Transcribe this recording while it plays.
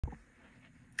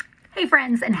Hey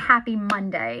friends, and happy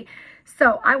Monday.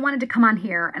 So I wanted to come on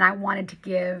here and I wanted to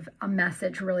give a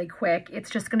message really quick. It's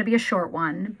just going to be a short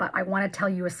one, but I want to tell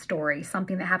you a story,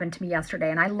 something that happened to me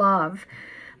yesterday. And I love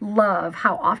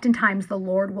how oftentimes the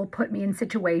Lord will put me in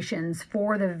situations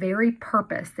for the very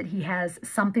purpose that he has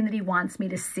something that he wants me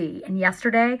to see. And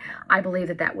yesterday, I believe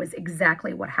that that was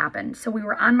exactly what happened. So we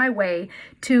were on my way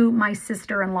to my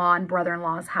sister-in-law and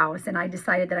brother-in-law's house, and I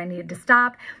decided that I needed to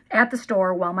stop at the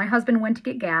store while my husband went to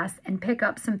get gas and pick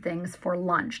up some things for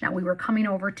lunch. Now, we were coming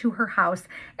over to her house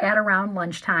at around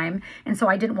lunchtime, and so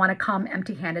I didn't want to come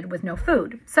empty-handed with no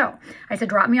food. So I said,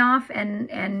 drop me off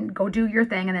and go do your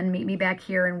thing, and then meet me back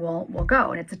here and we'll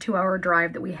go. And it's a 2-hour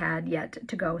drive that we had yet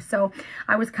to go. So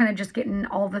I was kind of just getting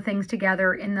all the things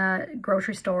together in the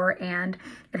grocery store, and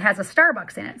it has a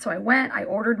Starbucks in it. So I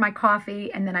ordered my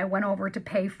coffee, and then I went over to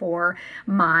pay for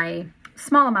my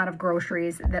small amount of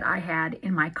groceries that I had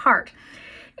in my cart.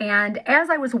 And as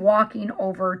I was walking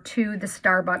over to the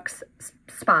Starbucks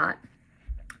spot,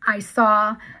 I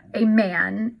saw a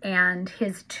man and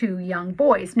his 2 young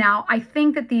boys. Now, I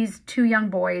think that these 2 young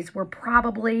boys were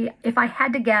probably, if I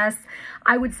had to guess,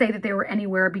 I would say that they were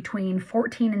anywhere between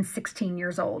 14 and 16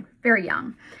 years old, very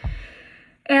young.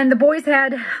 And the boys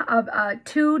had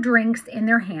 2 drinks in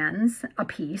their hands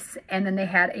apiece, and then they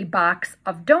had a box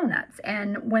of donuts.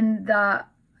 And when the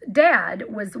dad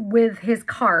was with his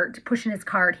cart, pushing his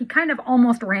cart, he kind of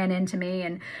almost ran into me.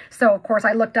 And so, of course,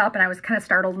 I looked up and I was kind of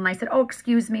startled, and I said, "Oh,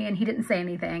 excuse me." And he didn't say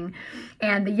anything.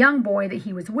 And the young boy that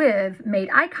he was with made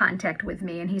eye contact with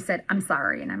me, and he said, "I'm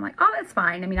sorry." And I'm like, "Oh, that's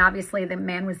fine." I mean, obviously the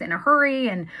man was in a hurry,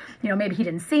 and, you know, maybe he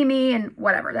didn't see me, and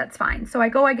whatever, that's fine. So I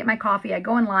get my coffee, I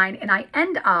go in line, and I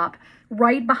end up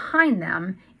right behind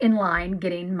them in line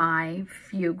getting my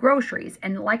few groceries.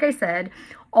 And like I said,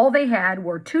 all they had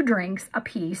were 2 drinks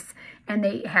apiece, and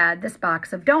they had this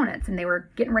box of donuts, and they were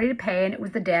getting ready to pay, and it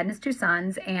was the dad and his 2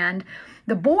 sons. And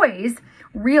the boys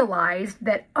realized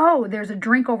that, oh, there's a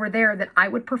drink over there that I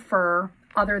would prefer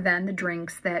other than the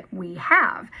drinks that we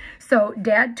have. So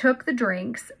dad took the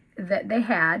drinks that they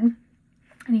had,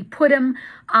 and he put them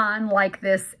on like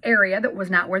this area that was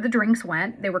not where the drinks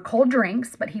went. They were cold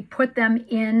drinks, but he put them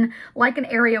in like an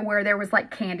area where there was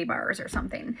like candy bars or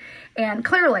something. And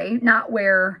clearly not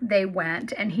where they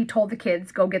went. And he told the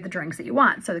kids, go get the drinks that you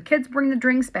want. So the kids bring the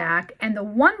drinks back, and the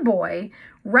one boy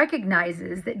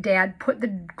recognizes that dad put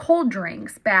the cold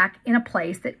drinks back in a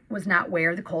place that was not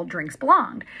where the cold drinks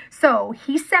belonged. So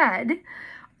he said,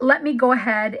 "Let me go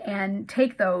ahead and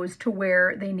take those to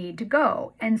where they need to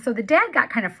go." And so the dad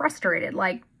got kind of frustrated.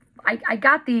 Like,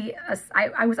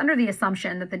 I was under the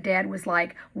assumption that the dad was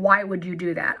like, "Why would you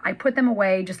do that? I put them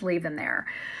away, just leave them there."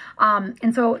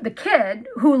 And so the kid,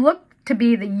 who looked to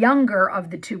be the younger of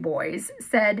the 2 boys,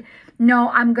 said, "No,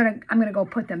 I'm gonna go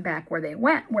put them back where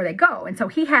they go." And so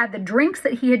he had the drinks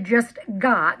that he had just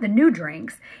got, the new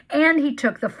drinks, and he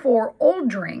took the 4 old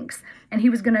drinks, and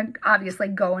he was gonna obviously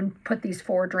go and put these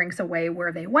 4 drinks away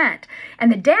where they went.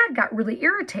 And the dad got really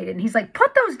irritated, and he's like,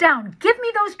 "Put those down, give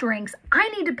me those drinks, I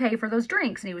need to pay for those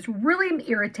drinks." And he was really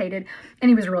irritated, and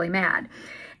he was really mad.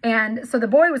 And so the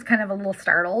boy was kind of a little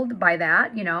startled by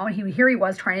that, you know, and here he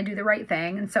was trying to do the right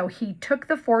thing. And so he took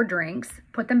the 4 drinks,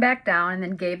 put them back down, and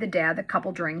then gave the dad the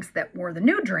couple drinks that were the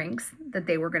new drinks that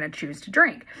they were going to choose to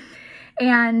drink.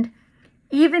 And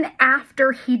even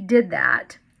after he did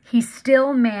that, he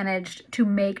still managed to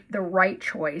make the right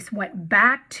choice, went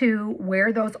back to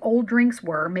where those old drinks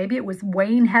were. Maybe it was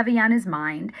weighing heavy on his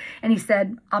mind. And he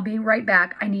said, "I'll be right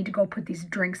back. I need to go put these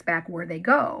drinks back where they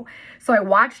go." So I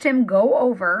watched him go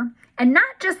over, and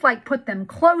not just like put them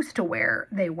close to where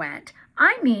they went.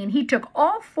 I mean, he took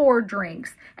all 4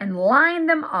 drinks and lined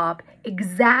them up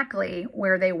exactly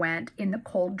where they went in the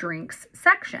cold drinks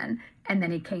section. And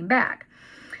then he came back.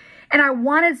 And I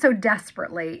wanted so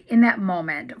desperately in that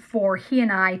moment for he and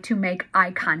I to make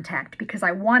eye contact, because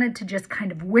I wanted to just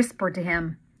kind of whisper to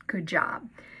him, "Good job."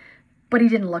 But he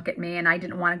didn't look at me, and I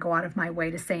didn't want to go out of my way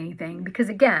to say anything, because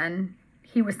again,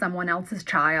 he was someone else's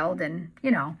child, and, you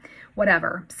know,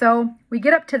 whatever. So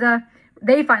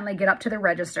they finally get up to the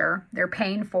register. They're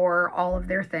paying for all of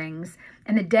their things,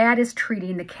 and the dad is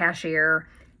treating the cashier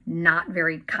not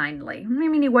very kindly. I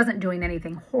mean, he wasn't doing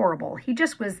anything horrible. He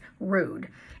just was rude.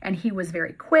 And he was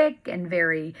very quick and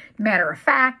very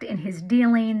matter-of-fact in his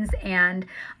dealings. And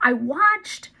I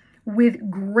watched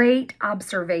with great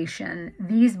observation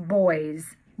these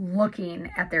boys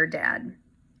looking at their dad.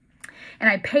 And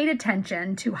I paid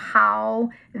attention to how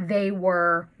they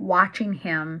were watching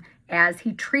him as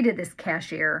he treated this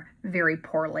cashier very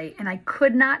poorly. And I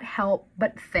could not help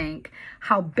but think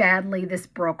how badly this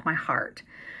broke my heart.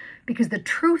 Because the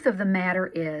truth of the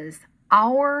matter is,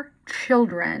 Our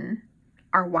children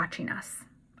are watching us.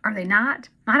 Are they not?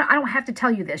 I don't have to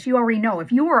tell you this. You already know.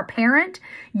 If you are a parent,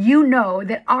 you know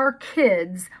that our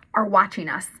kids are watching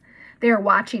us. They are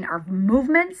watching our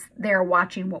movements. They are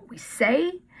watching what we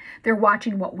say. They're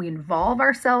watching what we involve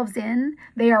ourselves in.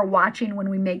 They are watching when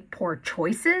we make poor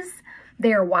choices.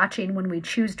 They are watching when we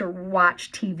choose to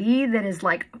watch TV that is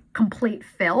like complete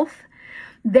filth.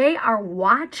 They are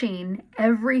watching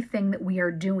everything that we are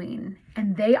doing,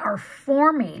 and they are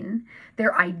forming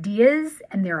their ideas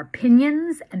and their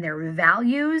opinions and their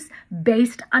values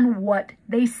based on what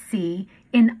they see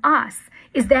in us.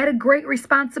 Is that a great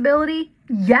responsibility?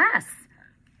 Yes,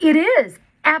 it is.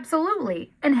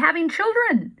 Absolutely. And having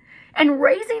children and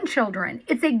raising children,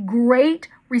 it's a great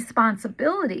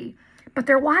responsibility, but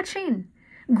they're watching.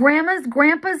 Grandmas,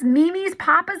 grandpas, mimis,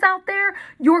 papas out there,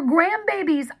 your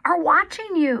grandbabies are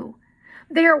watching you.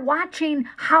 They are watching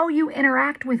how you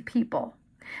interact with people.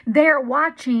 They are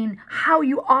watching how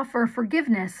you offer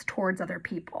forgiveness towards other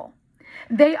people.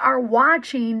 They are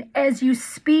watching as you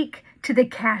speak to the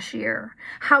cashier,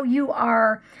 how you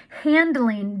are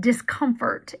handling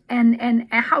discomfort and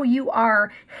how you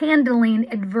are handling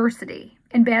adversity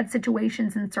in bad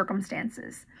situations and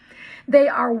circumstances. They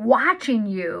are watching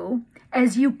you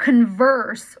as you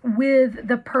converse with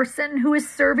the person who is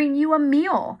serving you a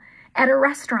meal at a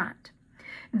restaurant.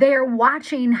 They are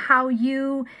watching how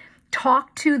you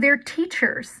talk to their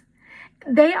teachers.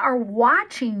 They are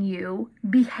watching you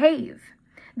behave.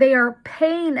 They are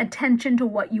paying attention to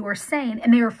what you are saying,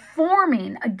 and they are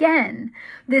forming, again,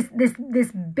 this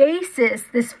basis,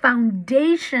 this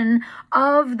foundation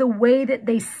of the way that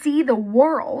they see the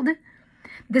world.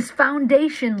 This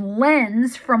foundation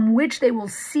lens from which they will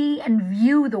see and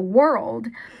view the world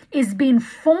is being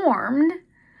formed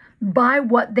by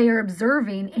what they are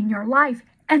observing in your life.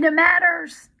 And it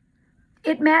matters.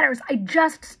 It matters. I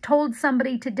just told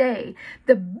somebody today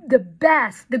the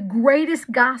best, the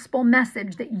greatest gospel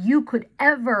message that you could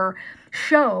ever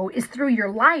show is through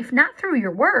your life, not through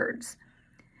your words.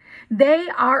 They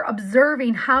are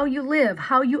observing how you live,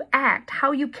 how you act,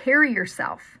 how you carry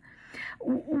yourself,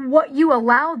 what you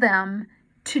allow them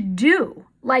to do.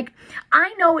 Like,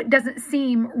 I know it doesn't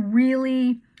seem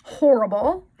really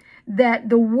horrible that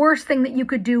the worst thing that you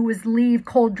could do was leave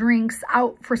cold drinks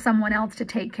out for someone else to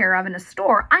take care of in a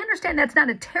store. I understand that's not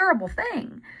a terrible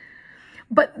thing.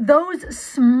 But those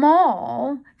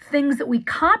small things that we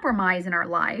compromise in our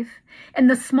life and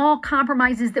the small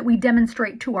compromises that we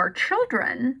demonstrate to our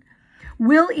children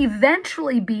will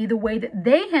eventually be the way that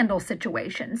they handle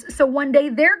situations. So one day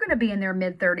they're going to be in their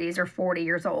mid-30s or 40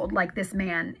 years old, like this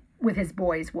man with his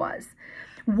boys was.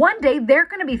 One day they're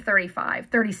going to be 35,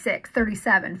 36,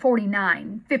 37,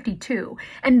 49, 52,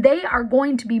 and they are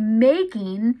going to be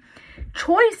making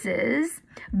choices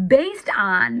based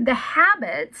on the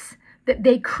habits that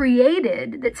they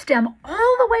created that stem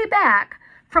all the way back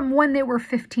from when they were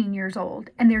 15 years old,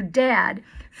 and their dad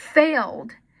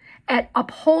failed at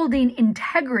upholding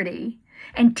integrity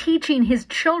and teaching his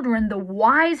children the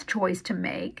wise choice to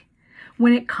make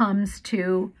when it comes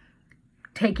to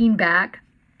taking back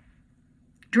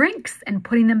drinks and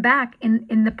putting them back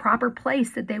in the proper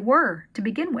place that they were to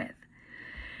begin with.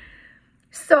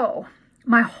 So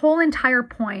my whole entire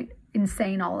point in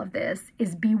saying all of this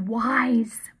is be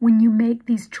wise when you make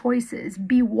these choices.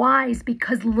 Be wise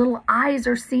because little eyes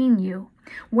are seeing you.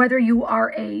 Whether you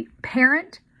are a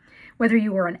parent, whether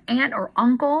you are an aunt or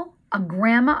uncle, a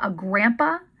grandma, a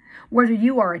grandpa, whether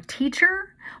you are a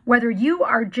teacher, whether you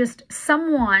are just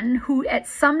someone who at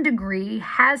some degree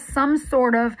has some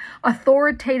sort of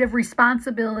authoritative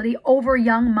responsibility over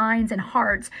young minds and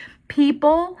hearts,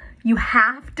 people, you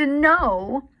have to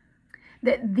know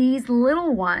that these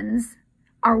little ones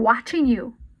are watching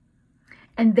you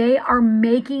and they are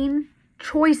making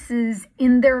choices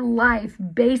in their life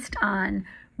based on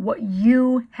what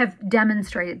you have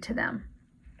demonstrated to them,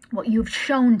 what you've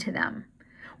shown to them,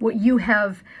 what you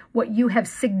have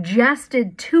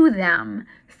suggested to them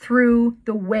through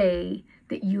the way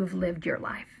that you have lived your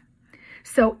life.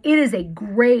 So it is a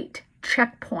great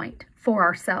checkpoint for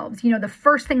ourselves. You know, the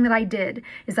first thing that I did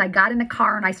is I got in the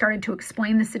car and I started to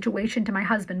explain the situation to my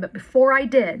husband. But before I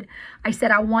did, I said,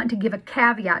 I want to give a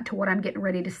caveat to what I'm getting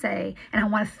ready to say. And I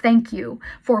want to thank you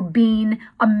for being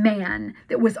a man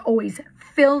that was always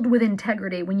filled with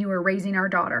integrity when you were raising our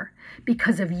daughter.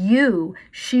 Because of you,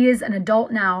 she is an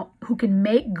adult now who can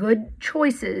make good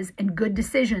choices and good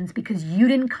decisions because you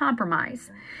didn't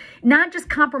compromise. Not just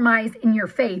compromise in your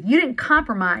faith. You didn't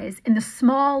compromise in the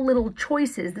small little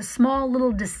choices, the small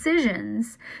little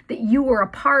decisions that you were a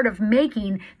part of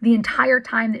making the entire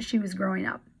time that she was growing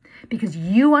up. because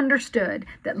you understood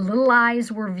that little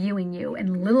eyes were viewing you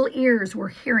and little ears were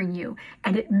hearing you,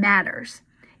 and it matters.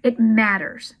 It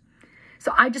matters.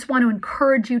 So I just want to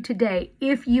encourage you today,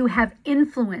 if you have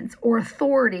influence or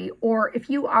authority, or if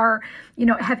you are,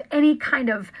 have any kind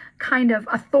of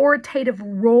authoritative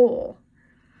role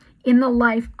in the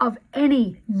life of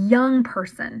any young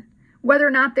person, whether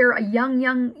or not they're a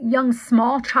young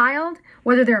small child,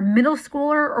 whether they're a middle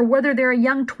schooler, or whether they're a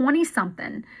young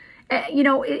 20-something,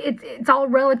 it's all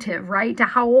relative, right, to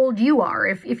how old you are.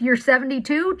 If you're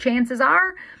 72, chances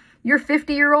are your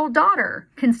 50-year-old daughter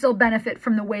can still benefit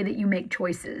from the way that you make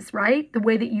choices, right? The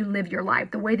way that you live your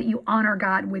life, the way that you honor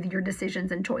God with your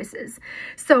decisions and choices.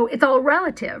 So it's all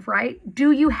relative, right?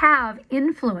 Do you have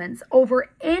influence over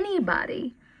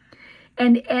anybody?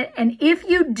 And if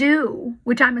you do,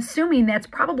 which I'm assuming that's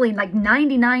probably like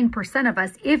 99% of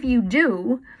us, if you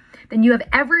do, then you have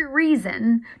every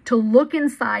reason to look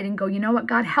inside and go, you know what,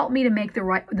 God, help me to make the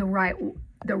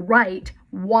right,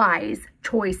 wise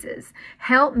choices.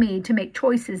 Help me to make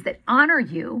choices that honor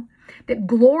you, that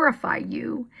glorify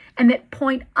you, and that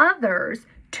point others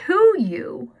to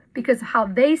you because of how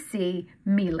they see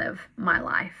me live my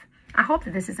life. I hope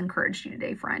that this has encouraged you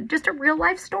today, friend. Just a real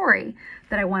life story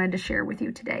that I wanted to share with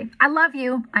you today. I love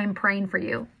you. I am praying for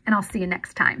you, and I'll see you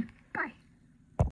next time.